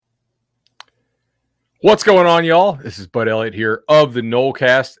What's going on, y'all? This is Bud Elliott here of the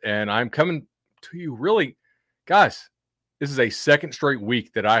Nolecast, and I'm coming to you really, guys, this is a second straight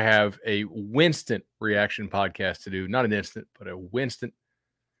week that I have a Winston reaction podcast to do. Not an instant, but a Winston.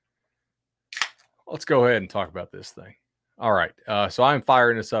 Let's go ahead and talk about this thing. All right. So I'm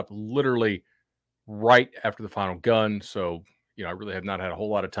firing this up literally right after the final gun. So, I really have not had a whole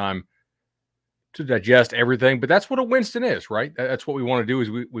lot of time to digest everything, but that's what a Winston is, right? That's what we want to do is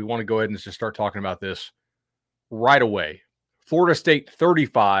we want to go ahead and just start talking about this right away. Florida State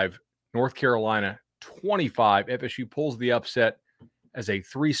 35, North Carolina 25. FSU pulls the upset as a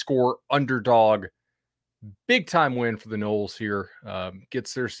 3-score underdog. Big time win for the Noles here.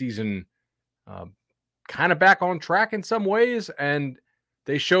 Gets their season kind of back on track in some ways, and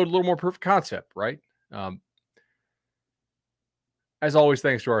they showed a little more proof of concept, right? As always,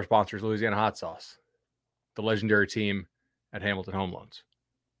 thanks to our sponsors, Louisiana Hot Sauce, the legendary team at Hamilton Home Loans.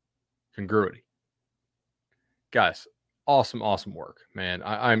 Congruity. Guys, awesome work, man.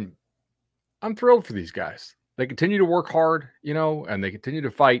 I'm thrilled for these guys. They continue to work hard, and they continue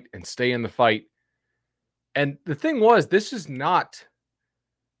to fight and stay in the fight. And the thing was, this is not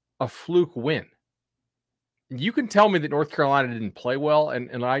a fluke win. You can tell me that North Carolina didn't play well,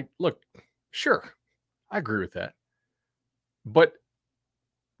 and I look, sure, I agree with that. But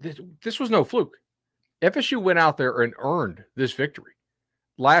this was no fluke. FSU went out there and earned this victory.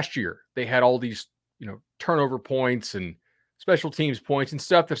 Last year, they had all these, turnover points and special teams points and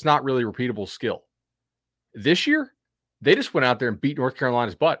stuff that's not really repeatable skill. This year, they just went out there and beat North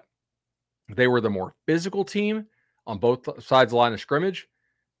Carolina's butt. They were the more physical team on both sides of the line of scrimmage.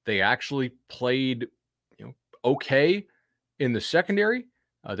 They actually played, okay in the secondary.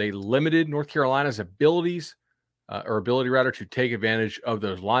 They limited North Carolina's ability to take advantage of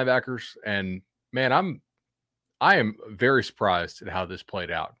those linebackers. And man, I am very surprised at how this played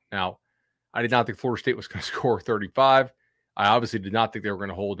out. Now, I did not think Florida State was going to score 35. I obviously did not think they were going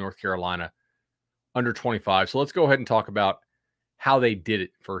to hold North Carolina under 25. So let's go ahead and talk about how they did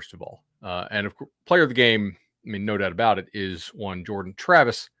it, first of all. And of course, player of the game, no doubt about it, is one Jordan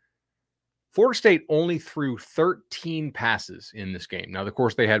Travis. Florida State only threw 13 passes in this game. Now, of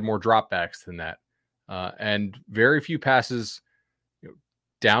course, they had more dropbacks than that. And very few passes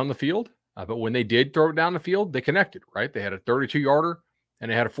down the field. But when they did throw it down the field, they connected, right? They had a 32-yarder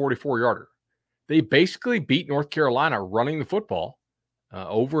and they had a 44-yarder. They basically beat North Carolina running the football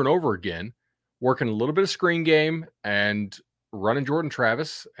over and over again, working a little bit of screen game and running Jordan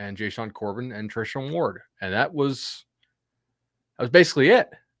Travis and Jashaun Corbin and Treshaun Ward. And that was basically it.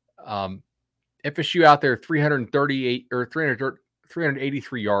 FSU out there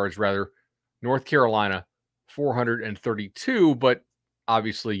 383 yards rather. North Carolina 432, but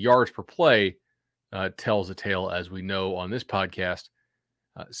obviously yards per play tells a tale, as we know on this podcast.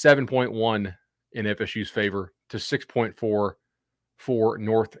 7.1 in FSU's favor to 6.4 for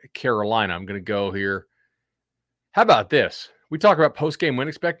North Carolina. I'm going to go here. How about this? We talk about post-game win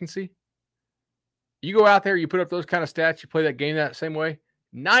expectancy. You go out there, you put up those kind of stats, you play that game that same way,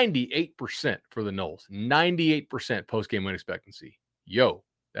 98% for the Noles. 98% post-game win expectancy. Yo,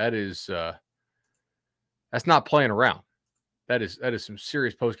 that is that's not playing around. That is some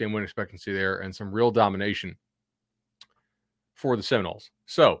serious post-game win expectancy there and some real domination for the Seminoles.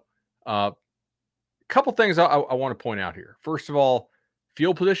 So, a couple things I want to point out here. First of all,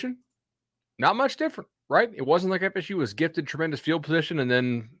 field position, not much different, right? It wasn't like FSU was gifted tremendous field position and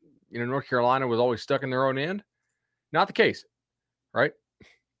then, North Carolina was always stuck in their own end. Not the case, right?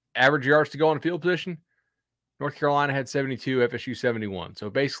 Average yards to go on field position, North Carolina had 72, FSU 71. So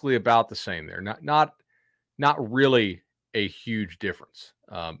basically about the same there. Not really a huge difference.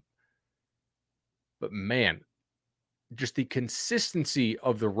 But man, just the consistency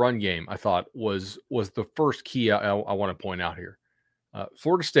of the run game, I thought was the first key I want to point out here.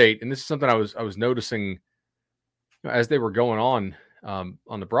 Florida State, and this is something I was noticing as they were going on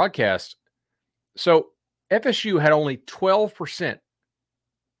the broadcast. So FSU had only 12%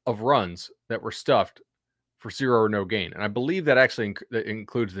 of runs that were stuffed for 0 or no gain, and I believe that actually that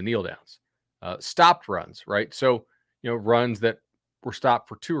includes the kneel downs, stopped runs, right? So runs that were stopped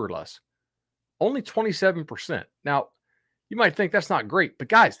for 2 or less. Only 27%. Now, you might think that's not great, but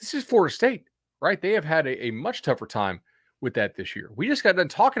guys, this is Florida State, right? They have had a much tougher time with that this year. We just got done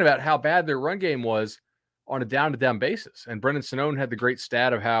talking about how bad their run game was on a down-to-down basis. And Brendan Sinone had the great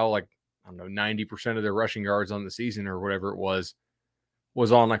stat of how, 90% of their rushing yards on the season or whatever it was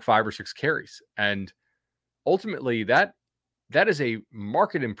on 5 or 6 carries. And ultimately, that is a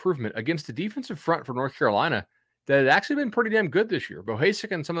marked improvement against the defensive front for North Carolina that had actually been pretty damn good this year.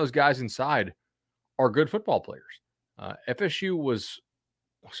 Bohasic and some of those guys inside are good football players. FSU was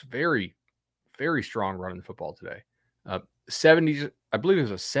very, very strong running the football today. 70, I believe it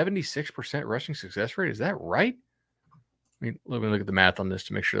was a 76% rushing success rate. Is that right? Let me look at the math on this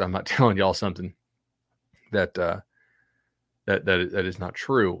to make sure that I'm not telling y'all something that that is not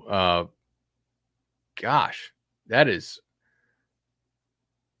true. Gosh, that is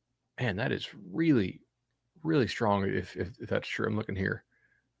really, really strong. If that's true, I'm looking here.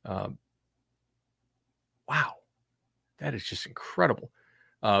 Wow, that is just incredible.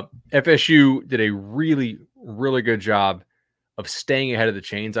 FSU did a really, really good job of staying ahead of the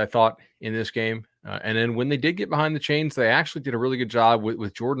chains, I thought, in this game. And then when they did get behind the chains, they actually did a really good job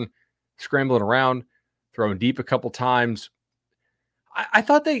with Jordan scrambling around, throwing deep a couple times. I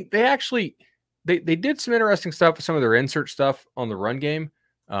thought they actually did some interesting stuff with some of their insert stuff on the run game.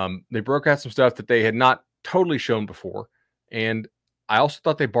 They broke out some stuff that they had not totally shown before. And I also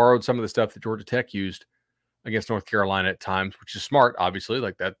thought they borrowed some of the stuff that Georgia Tech used against North Carolina at times, which is smart, obviously.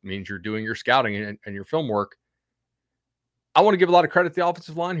 Like, that means you're doing your scouting and your film work. I want to give a lot of credit to the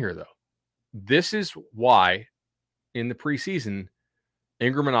offensive line here, though. This is why in the preseason,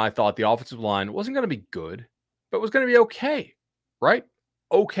 Ingram and I thought the offensive line wasn't going to be good, but was going to be okay, right?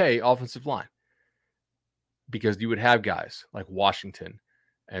 Okay offensive line. Because you would have guys like Washington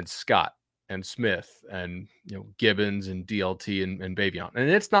and Scott and Smith and Gibbons and DLT and Babion. And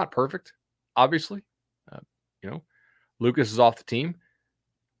it's not perfect, obviously. Lucas is off the team.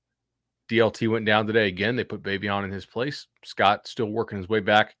 DLT went down today again. They put Babion in his place. Scott still working his way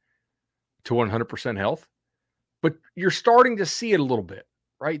back to 100% health. But you're starting to see it a little bit,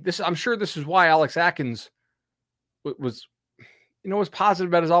 right? I'm sure this is why Alex Atkins was positive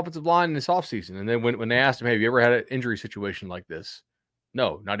about his offensive line in this offseason. And then when they asked him, hey, have you ever had an injury situation like this?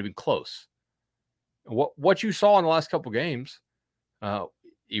 No, not even close. What you saw in the last couple games,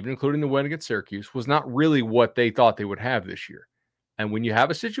 even including the win against Syracuse, was not really what they thought they would have this year. And when you have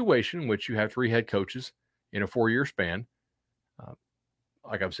a situation in which you have 3 head coaches in a 4-year span,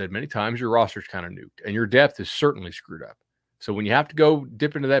 like I've said many times, your roster's kind of nuked and your depth is certainly screwed up. So when you have to go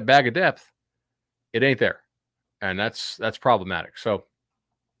dip into that bag of depth, it ain't there. And that's problematic. So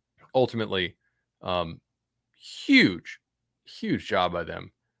ultimately, huge job by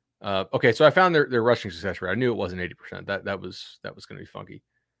them. Okay, so I found their rushing success rate. I knew it wasn't 80%. That was going to be funky.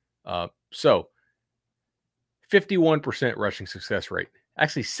 So 51% rushing success rate.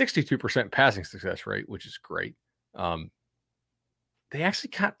 Actually, 62% passing success rate, which is great. They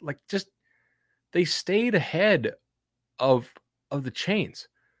actually they stayed ahead of the chains.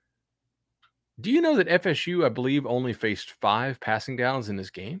 Do you know that FSU, I believe, only faced 5 passing downs in this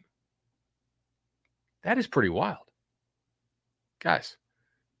game? That is pretty wild. Guys,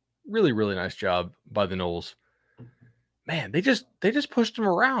 really, really nice job by the Noles. Man, they just pushed them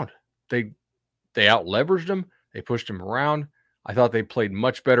around. They out-leveraged them. They pushed them around. I thought they played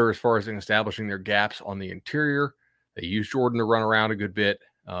much better as far as establishing their gaps on the interior. They used Jordan to run around a good bit.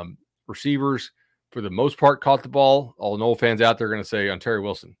 Receivers, for the most part, caught the ball. All Nole fans out there are going to say, on Terry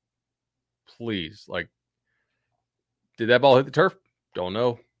Wilson, please, did that ball hit the turf? Don't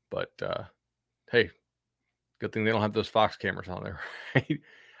know. But, hey, good thing they don't have those Fox cameras on there, right?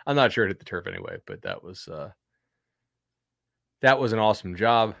 I'm not sure it hit the turf anyway, but that was an awesome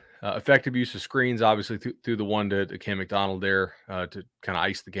job. Effective use of screens, obviously, through the one to Cam McDonald there to kind of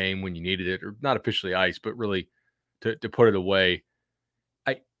ice the game when you needed it, or not officially ice, but really to put it away.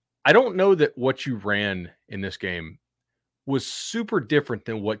 I don't know that what you ran in this game was super different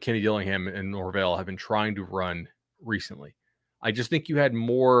than what Kenny Dillingham and Norvell have been trying to run recently. I just think you had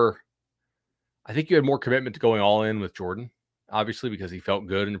more commitment to going all in with Jordan, obviously, because he felt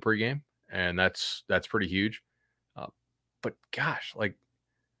good in the pregame, and that's pretty huge. But gosh,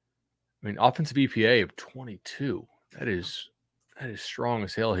 offensive EPA of 22, that is strong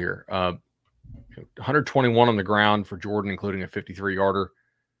as hell here. 121 on the ground for Jordan, including a 53-yarder.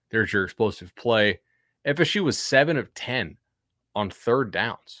 There's your explosive play. FSU was 7 of 10 on 3rd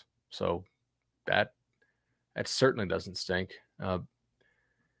downs. So that certainly doesn't stink.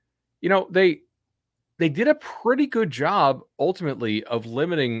 They did a pretty good job ultimately of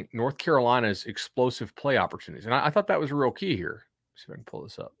limiting North Carolina's explosive play opportunities. And I thought that was a real key here. Let's see if I can pull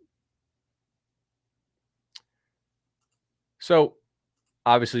this up. So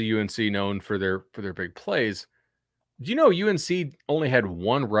obviously UNC known for their big plays. Do you know UNC only had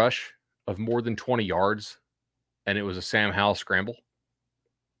 1 rush of more than 20 yards, and it was a Sam Howell scramble?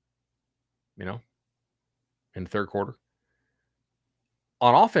 In the 3rd quarter.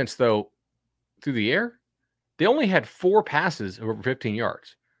 On offense, though, through the air, they only had 4 passes of over 15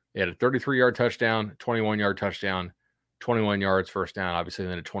 yards. They had a 33-yard touchdown, 21-yard touchdown, 21 yards first down, obviously,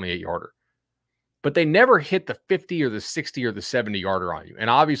 and then a 28-yarder. But they never hit the 50 or the 60 or the 70-yarder on you.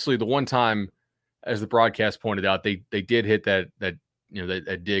 And obviously, the one time as the broadcast pointed out, they did hit that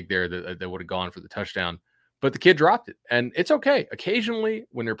dig there that would have gone for the touchdown, but the kid dropped it, and it's okay. Occasionally,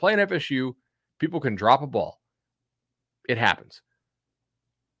 when they're playing FSU, people can drop a ball. It happens.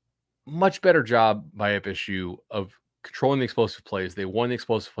 Much better job by FSU of controlling the explosive plays. They won the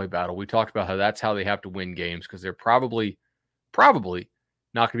explosive play battle. We talked about how that's how they have to win games because they're probably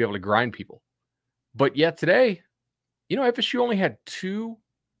not going to be able to grind people. But yet today, FSU only had two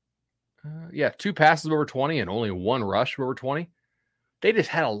passes over 20 and only one rush over 20. They just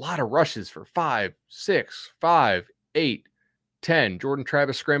had a lot of rushes for 5, 6, 5, 8, 10. Jordan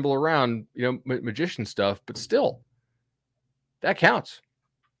Travis scramble around, magician stuff, but still, that counts.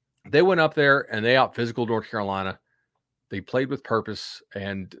 They went up there and they out-physicaled North Carolina. They played with purpose,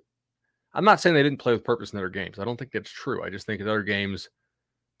 and I'm not saying they didn't play with purpose in other games. I don't think that's true. I just think in other games,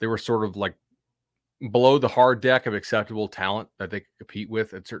 they were sort of like below the hard deck of acceptable talent that they could compete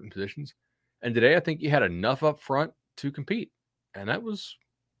with at certain positions. And today, I think you had enough up front to compete, and that was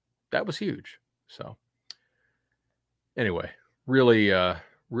huge. So anyway, really,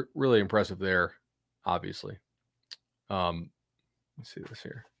 really impressive there, obviously. Let's see this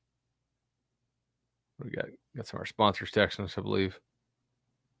here. We got some of our sponsors texting us, I believe.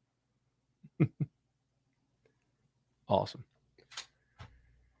 Awesome.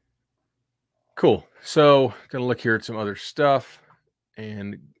 Cool. So going to look here at some other stuff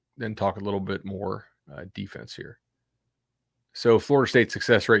and then talk a little bit more defense here. So Florida State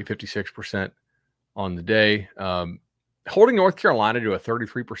success rate, 56% on the day. Holding North Carolina to a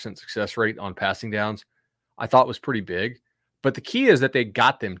 33% success rate on passing downs, I thought was pretty big. But the key is that they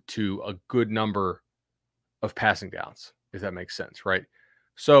got them to a good number of passing downs, if that makes sense, right?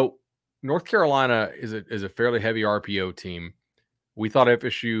 So North Carolina is a fairly heavy RPO team. We thought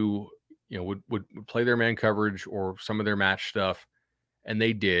FSU, would play their man coverage or some of their match stuff, and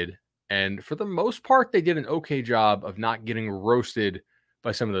they did. And for the most part, they did an okay job of not getting roasted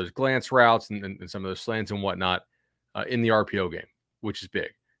by some of those glance routes and some of those slants and whatnot in the RPO game, which is big.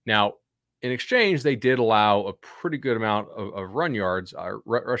 Now, in exchange, they did allow a pretty good amount of run yards,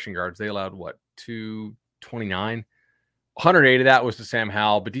 rushing yards. They allowed, 229? 108 of that was to Sam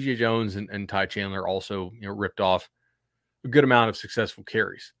Howell, but DJ Jones and Ty Chandler also ripped off a good amount of successful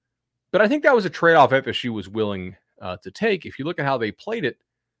carries. But I think that was a trade-off FSU was willing to take. If you look at how they played it,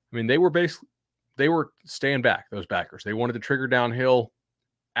 I mean, they were staying back, those backers. They wanted to trigger downhill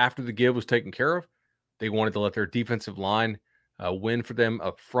after the give was taken care of. They wanted to let their defensive line win for them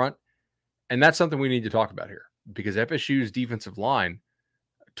up front. And that's something we need to talk about here because FSU's defensive line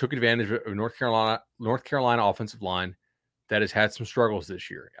took advantage of North Carolina offensive line that has had some struggles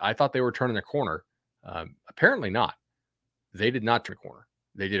this year. I thought they were turning the corner. Apparently not. They did not turn a corner.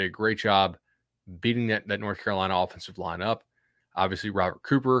 They did a great job beating that North Carolina offensive line up. Obviously, Robert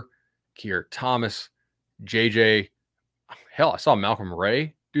Cooper, Keir Thomas, JJ. Hell, I saw Malcolm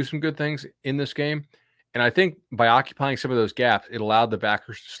Ray do some good things in this game. And I think by occupying some of those gaps, it allowed the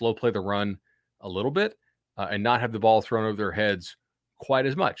backers to slow play the run a little bit and not have the ball thrown over their heads quite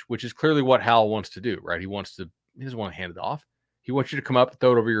as much, which is clearly what Howell wants to do, right? He doesn't want to hand it off. He wants you to come up and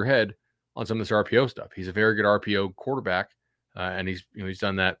throw it over your head on some of this RPO stuff. He's a very good RPO quarterback, and he's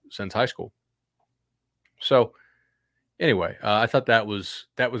done that since high school. So anyway, I thought that was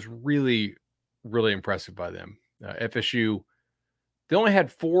really, really impressive by them. FSU, they only had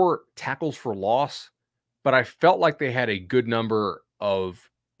 4 tackles for loss, but I felt like they had a good number of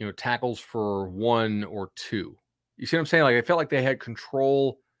tackles for 1 or 2. You see what I'm saying? Like I felt like they had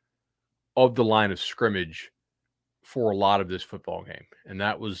control of the line of scrimmage for a lot of this football game, and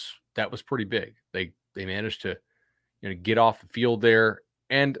that was pretty big. They managed to get off the field there,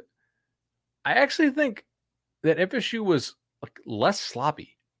 and I actually think that FSU was less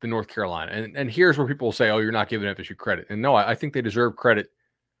sloppy than North Carolina. And here's where people will say, "Oh, you're not giving FSU credit." And no, I think they deserve credit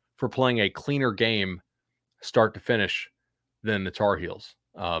for playing a cleaner game, start to finish, than the Tar Heels.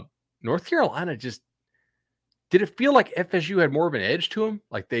 North Carolina just did it feel like FSU had more of an edge to them?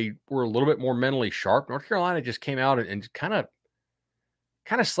 Like they were a little bit more mentally sharp. North Carolina just came out and kind of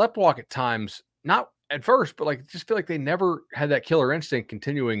sleptwalk at times. Not at first, but like just feel like they never had that killer instinct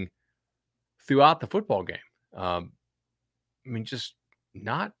continuing throughout the football game. I mean, just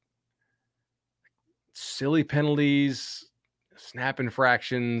not silly penalties, snap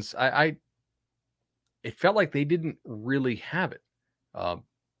infractions. It felt like they didn't really have it.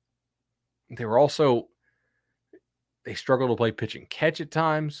 They struggled to play pitch and catch at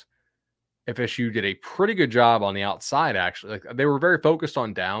times. FSU did a pretty good job on the outside, actually. Like they were very focused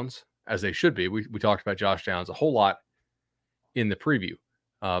on downs, as they should be. We talked about Josh Downs a whole lot in the preview.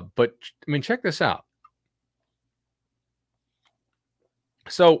 But, I mean, check this out.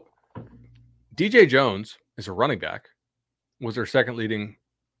 So, DJ Jones is a running back, was their second leading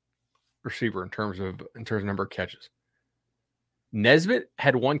receiver in terms of number of catches. Nesbitt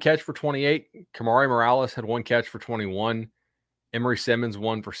had 1 catch for 28. Kamari Morales had 1 catch for 21. Emory Simmons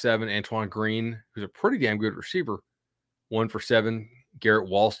 1 for 7. Antoine Green, who's a pretty damn good receiver, 1 for 7. Garrett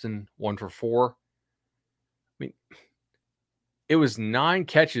Walston 1 for 4. I mean, it was 9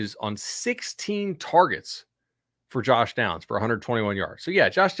 catches on 16 targets for Josh Downs for 121 yards. So yeah,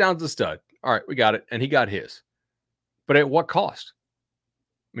 Josh Downs is a stud. All right, we got it. And he got his. But at what cost?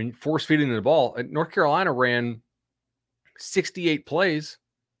 I mean, force feeding the ball. North Carolina ran 68 plays.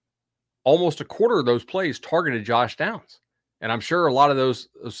 Almost a quarter of those plays targeted Josh Downs. And I'm sure a lot of those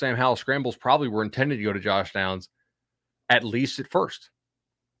Sam Howell scrambles probably were intended to go to Josh Downs, at least at first.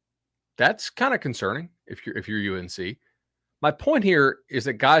 That's kind of concerning if you're UNC. My point here is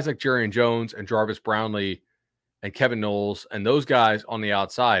that guys like Jerrion Jones and Jarvis Brownlee and Kevin Knowles and those guys on the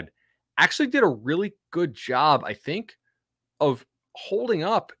outside actually did a really good job, I think, of holding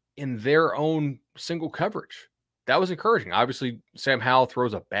up in their own single coverage. That was encouraging. Obviously, Sam Howell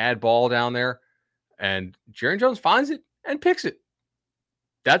throws a bad ball down there, and Jerrion Jones finds it and picks it.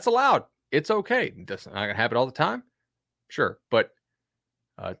 That's allowed. It's okay. It's not going to happen all the time. Sure. But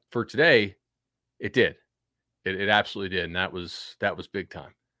for today, it did. It absolutely did. And that was big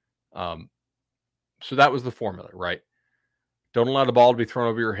time. So that was the formula, right? Don't allow the ball to be thrown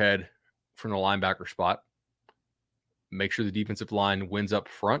over your head from the linebacker spot. Make sure the defensive line wins up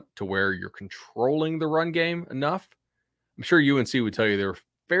front to where you're controlling the run game enough. I'm sure UNC would tell you they're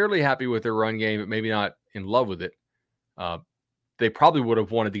fairly happy with their run game, but maybe not in love with it. They probably would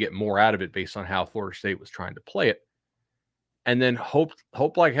have wanted to get more out of it based on how Florida State was trying to play it. And then hope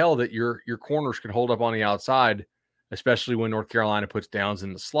like hell that your corners can hold up on the outside, especially when North Carolina puts Downs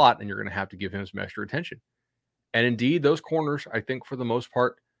in the slot, and you're going to have to give him some extra attention. And indeed, those corners, I think for the most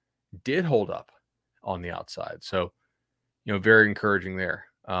part, did hold up on the outside. So, very encouraging there.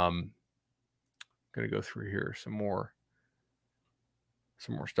 Going to go through here some more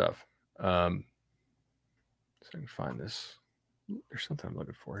stuff. So I can find this. There's something I'm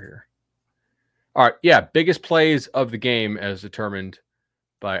looking for here. All right. Yeah. Biggest plays of the game as determined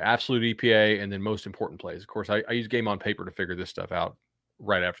by absolute EPA and then most important plays. Of course, I use Game on Paper to figure this stuff out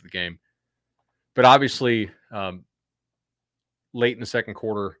right after the game. But obviously, late in the second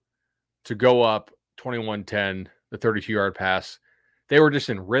quarter, to go up 21-10, the 32-yard pass, they were just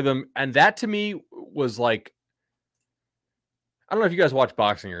in rhythm. And that to me was like, I don't know if you guys watch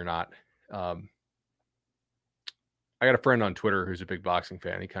boxing or not. I got a friend on Twitter who's a big boxing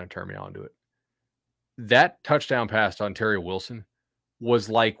fan. He kind of turned me on to it. That touchdown pass to Ontario Wilson was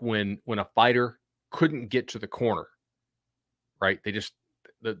like when a fighter couldn't get to the corner, right? They just,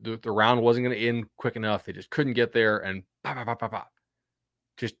 the round wasn't going to end quick enough. They just couldn't get there and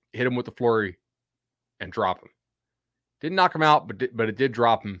just hit him with the flurry and drop him. Didn't knock him out, but it did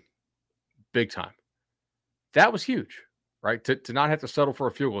drop him big time. That was huge, right? To not have to settle for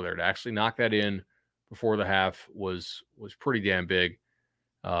a field goal there, to actually knock that in before the half was pretty damn big.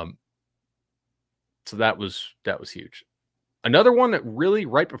 So that was huge. Another one that really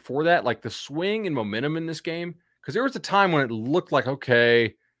right before that, like the swing and momentum in this game, because there was a time when it looked like,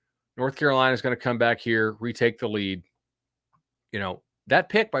 okay, North Carolina is going to come back here, retake the lead. That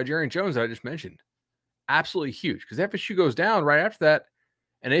pick by Jerrion Jones that I just mentioned, absolutely huge, because FSU goes down right after that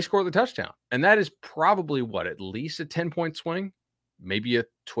and they score the touchdown. And that is probably at least a 10-point swing, maybe a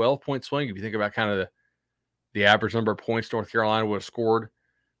 12-point swing. If you think about kind of the average number of points North Carolina would have scored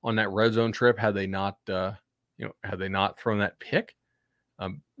on that red zone trip had they not thrown that pick.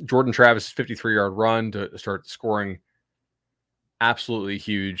 Jordan Travis' 53-yard run to start scoring, absolutely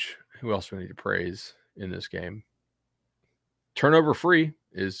huge. Who else do we need to praise in this game? Turnover free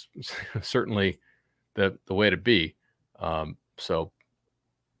is certainly the way to be. So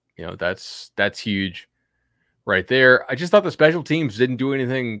that's huge right there. I just thought the special teams didn't do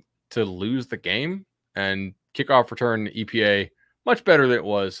anything to lose the game, and kickoff return EPA much better than it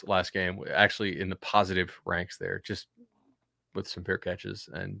was last game, actually in the positive ranks there, just with some fair catches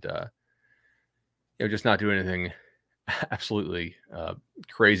and, just not doing anything absolutely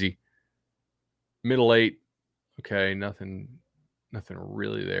crazy. Middle 8. Okay. Nothing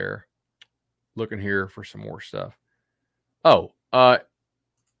really there. Looking here for some more stuff. Oh,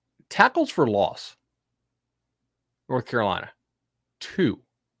 tackles for loss. North Carolina, 2.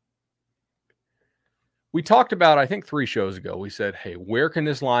 We talked about, I think 3 shows ago, we said, hey, where can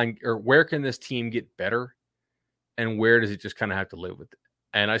this team get better? And where does it just kind of have to live with it?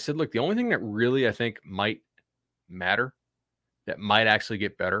 And I said, look, the only thing that really I think might matter, that might actually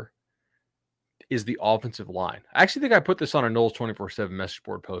get better, is the offensive line. I actually think I put this on a Noles 24/7 message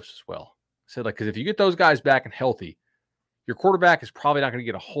board post as well. said, like, because if you get those guys back and healthy, your quarterback is probably not going to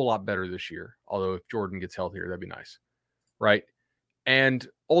get a whole lot better this year. Although if Jordan gets healthier, that'd be nice, right? And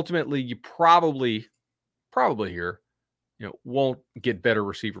ultimately, you probably here, won't get better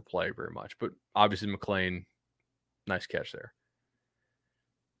receiver play very much. But obviously, McClain, nice catch there.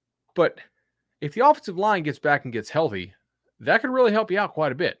 But if the offensive line gets back and gets healthy, that could really help you out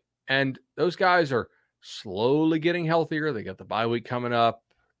quite a bit. And those guys are slowly getting healthier. They got the bye week coming up.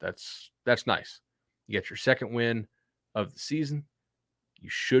 That's nice. You get your second win of the season. You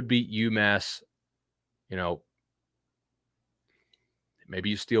should beat UMass. Maybe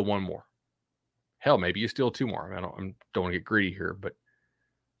you steal one more. Hell, maybe you steal two more. I don't want to get greedy here, but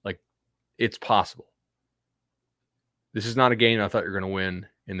like, it's possible. This is not a game I thought you were going to win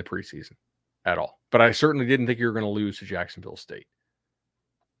in the preseason at all. But I certainly didn't think you were going to lose to Jacksonville State.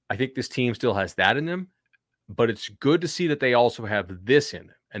 I think this team still has that in them, but it's good to see that they also have this in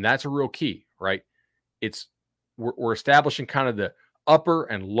them. And that's a real key, right? We're establishing kind of the upper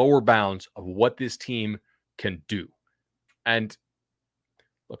and lower bounds of what this team can do. And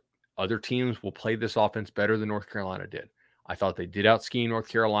look, other teams will play this offense better than North Carolina did. I thought they did out-scheme North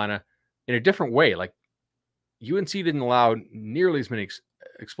Carolina in a different way. Like, UNC didn't allow nearly as many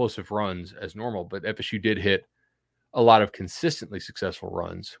explosive runs as normal, but FSU did hit a lot of consistently successful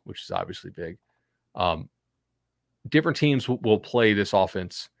runs, which is obviously big. Different teams will play this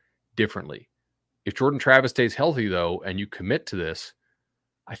offense differently. If Jordan Travis stays healthy, though, and you commit to this,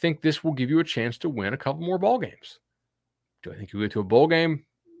 I think this will give you a chance to win a couple more ball games. Do I think you'll get to a bowl game?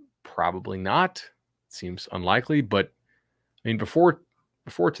 Probably not. It seems unlikely, but I mean, before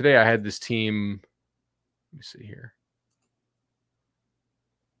today, I had this team. Let me see here.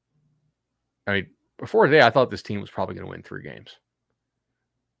 I mean, before today, I thought this team was probably going to win 3 games.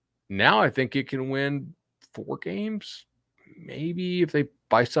 Now I think it can win 4 games. Maybe if they,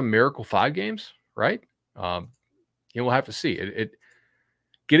 by some miracle, 5 games, right? We'll have to see.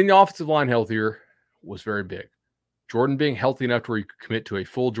 Getting the offensive line healthier was very big. Jordan being healthy enough to where you could commit to a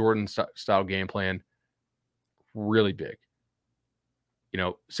full Jordan-style game plan, really big.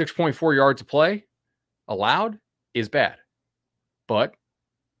 6.4 yards of play allowed is bad. But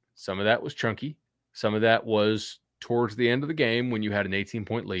some of that was chunky. Some of that was towards the end of the game when you had an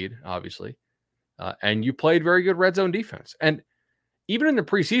 18-point lead, obviously. And you played very good red zone defense. And even in the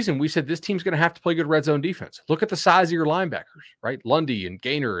preseason, we said this team's going to have to play good red zone defense. Look at the size of your linebackers, right? Lundy and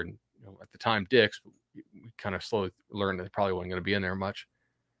Gaynor and at the time Dix. But we kind of slowly learned that they probably wasn't going to be in there much.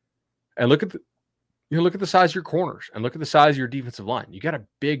 And look at the size of your corners and look at the size of your defensive line. You got a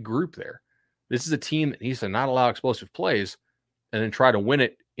big group there. This is a team that needs to not allow explosive plays and then try to win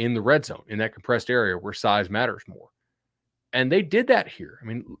it in the red zone, in that compressed area where size matters more. And they did that here. I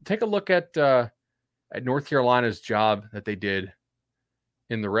mean, take a look at North Carolina's job that they did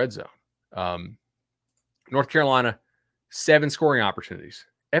in the red zone. North Carolina, 7 scoring opportunities.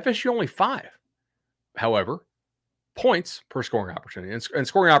 FSU only 5. However, points per scoring opportunity. And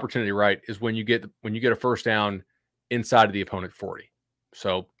scoring opportunity, right, is when you get a first down inside of the opponent 40.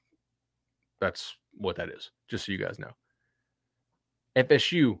 So that's what that is, just so you guys know.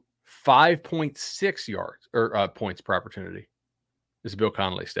 FSU, 5.6 yards or points per opportunity. This is Bill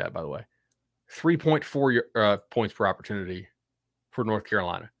Connolly's stat, by the way. 3.4 points per opportunity for North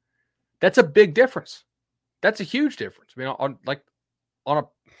Carolina. That's a big difference. That's a huge difference. I mean, on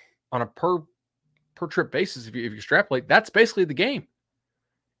a per trip basis, if you extrapolate, that's basically the game.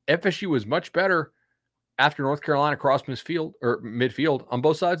 FSU was much better after North Carolina crossed midfield on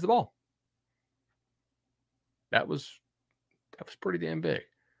both sides of the ball. That was pretty damn big.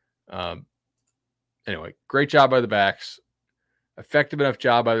 Anyway, great job by the backs. Effective enough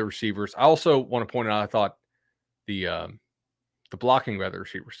job by the receivers. I also want to point out, I thought the blocking by the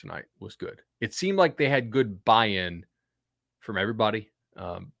receivers tonight was good. It seemed like they had good buy-in from everybody.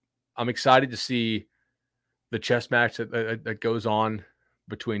 I'm excited to see the chess match that goes on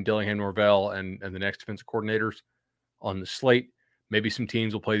between Dillingham Norvell and the next defensive coordinators on the slate. Maybe some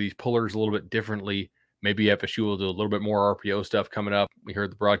teams will play these pullers a little bit differently. Maybe FSU will do a little bit more RPO stuff coming up. We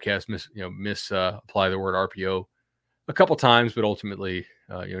heard the broadcast apply the word RPO a couple times, but ultimately,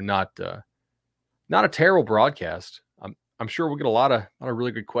 not a terrible broadcast. I'm sure we'll get a lot of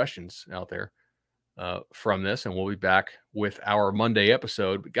really good questions out there from this, and we'll be back with our Monday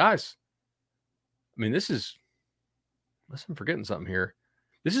episode. But guys, I mean, unless I'm forgetting something here,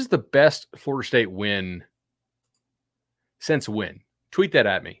 this is the best Florida State win since when? Tweet that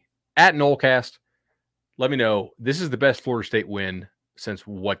at me at Nolecast. Let me know. This is the best Florida State win since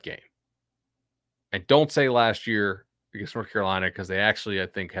what game? And don't say last year against North Carolina, because they actually, I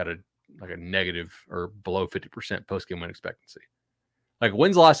think, had a negative or below 50% post-game win expectancy. Like,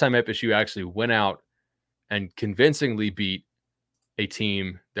 when's the last time FSU actually went out and convincingly beat a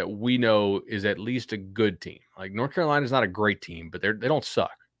team that we know is at least a good team? Like, North Carolina is not a great team, but they don't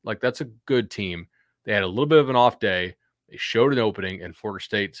suck. Like, that's a good team. They had a little bit of an off day. They showed an opening, and Florida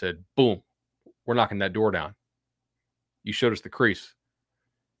State said, boom, we're knocking that door down. You showed us the crease.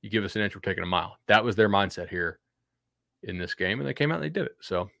 You give us an inch, we're taking a mile. That was their mindset here in this game, and they came out and they did it.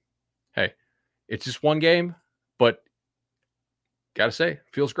 So, hey, it's just one game, but got to say,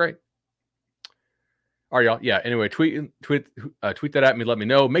 feels great. All right, y'all. Yeah, anyway, tweet that at me. Let me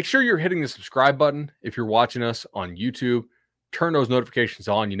know. Make sure you're hitting the subscribe button if you're watching us on YouTube. Turn those notifications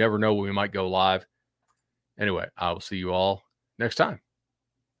on. You never know when we might go live. Anyway, I will see you all next time.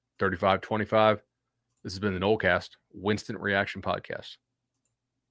 35-25. This has been the Nolecast, Winstant Reaction Podcast.